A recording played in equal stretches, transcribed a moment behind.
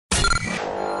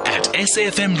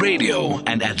@SAFM Radio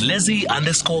and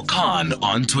 @Lizzie_Khan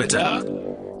on Twitter.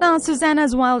 Now,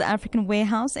 Zuzanna's Wild African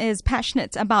Warehouse is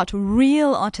passionate about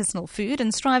real artisanal food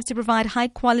and strives to provide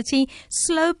high-quality,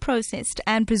 slow-processed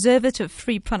and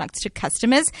preservative-free products to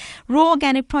customers. Raw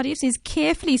organic produce is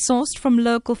carefully sourced from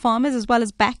local farmers as well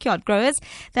as backyard growers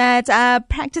that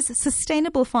practice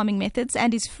sustainable farming methods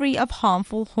and is free of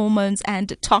harmful hormones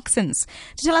and toxins.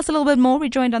 To tell us a little bit more, we're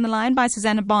joined on the line by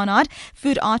Zuzanna Bernard,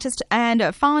 food artist and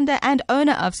founder and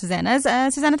owner of Zuzanna's.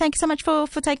 Zuzanna, thank you so much for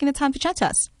taking the time to chat to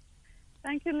us.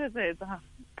 Thank you, Lizzie.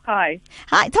 Hi.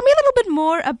 Hi. Tell me a little bit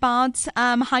more about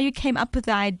how you came up with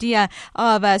the idea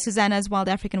of Zuzanna's Wild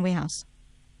African Warehouse.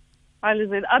 Hi,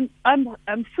 Lizzie.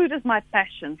 Food is my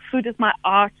passion. Food is my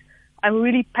art. I'm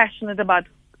really passionate about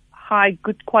high,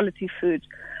 good quality food.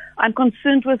 I'm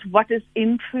concerned with what is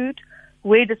in food,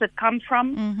 where does it come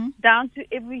from, down to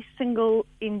every single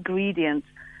ingredient.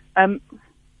 I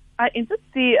entered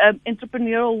the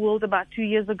entrepreneurial world about 2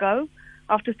 years ago,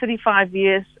 after 35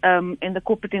 years in the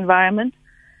corporate environment.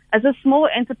 As a small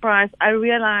enterprise, I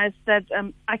realized that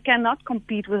I cannot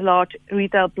compete with large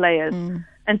retail players.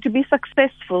 And to be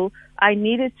successful, I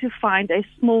needed to find a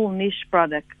small niche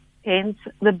product, hence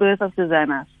the birth of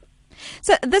Zuzanna's.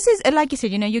 So this is, like you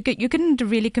said, you couldn't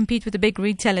really compete with the big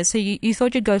retailers, so you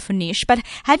thought you'd go for niche. But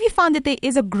have you found that there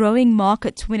is a growing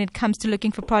market when it comes to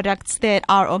looking for products that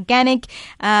are organic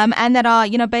and that are,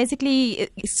 basically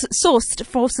sourced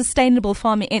for sustainable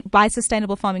farming by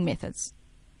sustainable farming methods?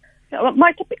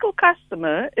 My typical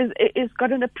customer is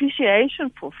got an appreciation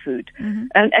for food,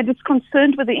 and it's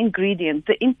concerned with the ingredient,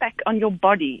 the impact on your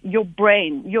body, your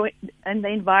brain, and the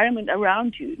environment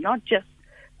around you, not just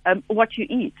what you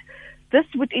eat. This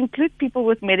would include people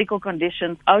with medical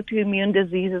conditions, autoimmune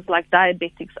diseases like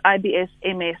diabetics, IBS,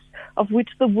 MS, of which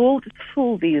the world is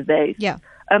full these days. Yeah.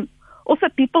 Also,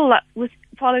 people with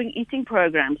following eating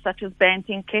programs such as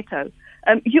Banting Keto.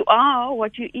 You are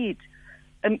what you eat.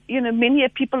 Many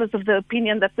people is of the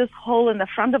opinion that this hole in the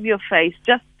front of your face,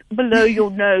 just below your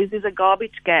nose, is a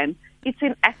garbage can. It's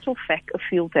in actual fact a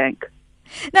fuel tank.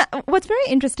 Now, what's very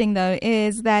interesting, though,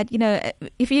 is that,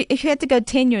 if you had to go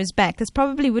 10 years back, this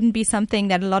probably wouldn't be something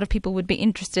that a lot of people would be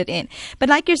interested in. But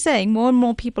like you're saying, more and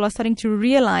more people are starting to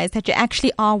realize that you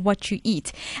actually are what you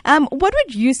eat. What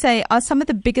would you say are some of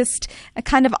the biggest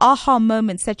kind of aha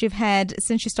moments that you've had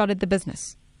since you started the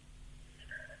business?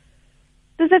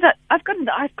 I've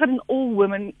got an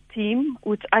all-women team,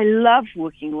 which I love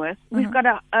working with. We've got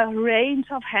a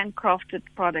range of handcrafted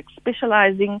products,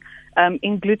 specializing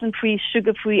in gluten-free,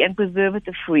 sugar-free, and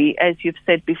preservative-free, as you've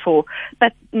said before,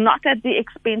 but not at the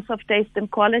expense of taste and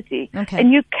quality. Okay.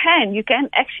 And you can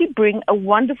actually bring a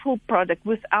wonderful product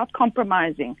without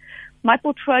compromising. My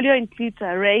portfolio includes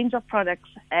a range of products,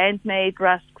 handmade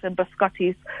rusks and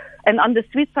biscottis, and on the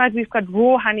sweet side, we've got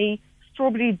raw honey,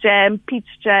 strawberry jam, peach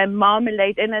jam,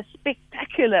 marmalade, and a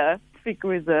spectacular fig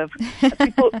reserve.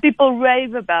 People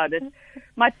rave about it.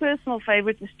 My personal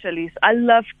favorite is chilies. I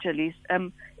love chilies.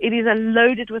 It is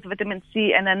loaded with vitamin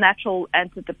C and a natural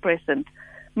antidepressant.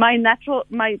 My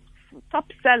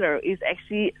top seller is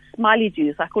actually smiley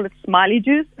juice. I call it smiley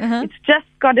juice. It's just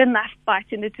got enough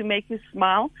bite in it to make you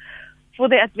smile. For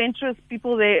the adventurous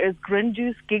people, there is grin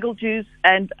juice, giggle juice,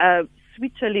 and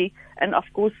sweet chili, and of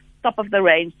course, top of the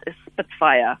range is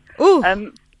Spitfire.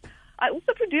 I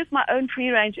also produce my own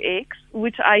free-range eggs,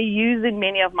 which I use in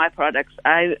many of my products.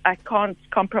 I can't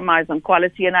compromise on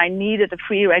quality, and I needed a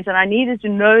free range, and I needed to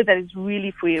know that it's really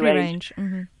free range.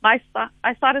 I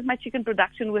started my chicken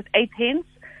production with 8 hens,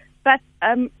 but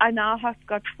I now have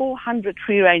got 400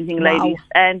 free-ranging ladies,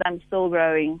 and I'm still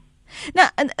growing. Now,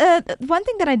 one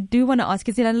thing that I do want to ask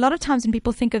is that a lot of times when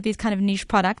people think of these kind of niche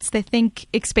products, they think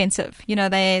expensive.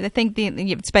 They think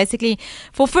it's basically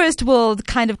for first world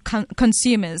kind of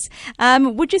consumers.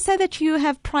 Would you say that you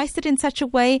have priced it in such a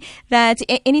way that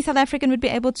any South African would be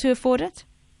able to afford it?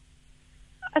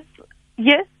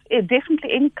 Yes,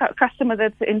 definitely. Any customer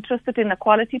that's interested in a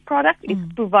quality product, it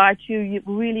provides you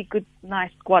really good,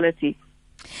 nice quality.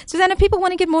 Zuzanna, if people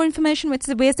want to get more information,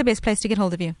 where's the best place to get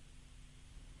hold of you?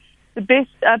 The best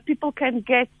people can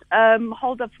get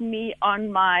hold of me on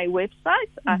my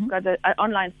website. I've got an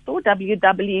online store,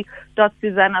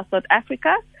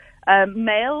 www.zuzannas.africa.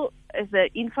 Mail is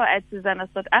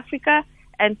info@zuzannas.africa.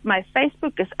 And my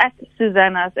Facebook is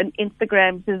 @Zuzannas and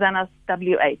Instagram,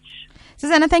 ZuzannasWH.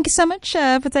 Zuzanna, thank you so much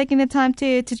for taking the time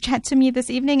to chat to me this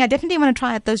evening. I definitely want to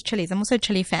try out those chilies. I'm also a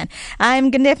chili fan. I'm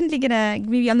definitely going to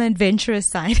be on the adventurous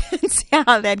side and see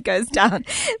how that goes down.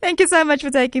 Thank you so much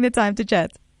for taking the time to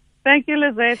chat. Thank you,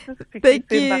 Lizette. Thank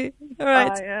you. All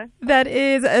right. Yeah. That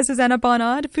is Zuzanna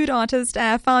Bernard, food artist,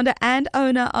 founder and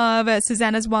owner of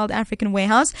Zuzanna's Wild African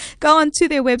Warehouse. Go on to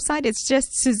their website. It's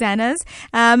just Zuzanna's.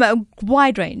 A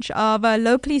wide range of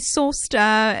locally sourced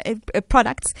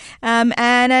products.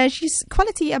 And she's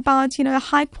quality about,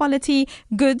 high quality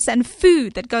goods and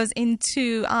food that goes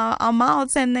into our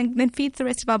mouths and then feeds the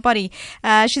rest of our body.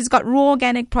 She's got raw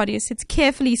organic produce. It's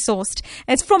carefully sourced.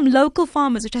 It's from local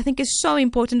farmers, which I think is so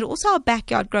important. Also our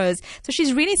backyard growers. So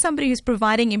she's really somebody who's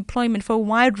providing employment for a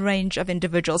wide range of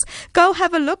individuals. Go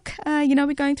have a look.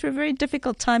 We're going through a very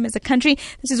difficult time as a country.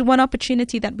 This is one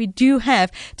opportunity that we do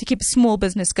have to keep a small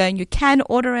business going. You can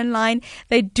order online.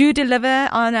 They do deliver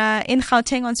on in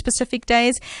Gauteng on specific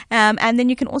days. And then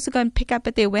you can also go and pick up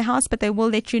at their warehouse, but they will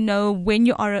let you know when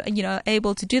you are,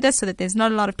 able to do this so that there's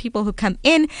not a lot of people who come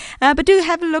in. But do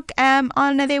have a look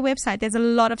on their website. There's a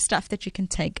lot of stuff that you can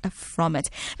take from it.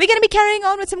 We're going to be carrying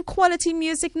on with some quality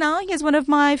music now. Here's one of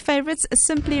my favorites,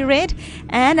 Simply Red,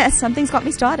 and Something's Got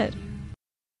Me Started.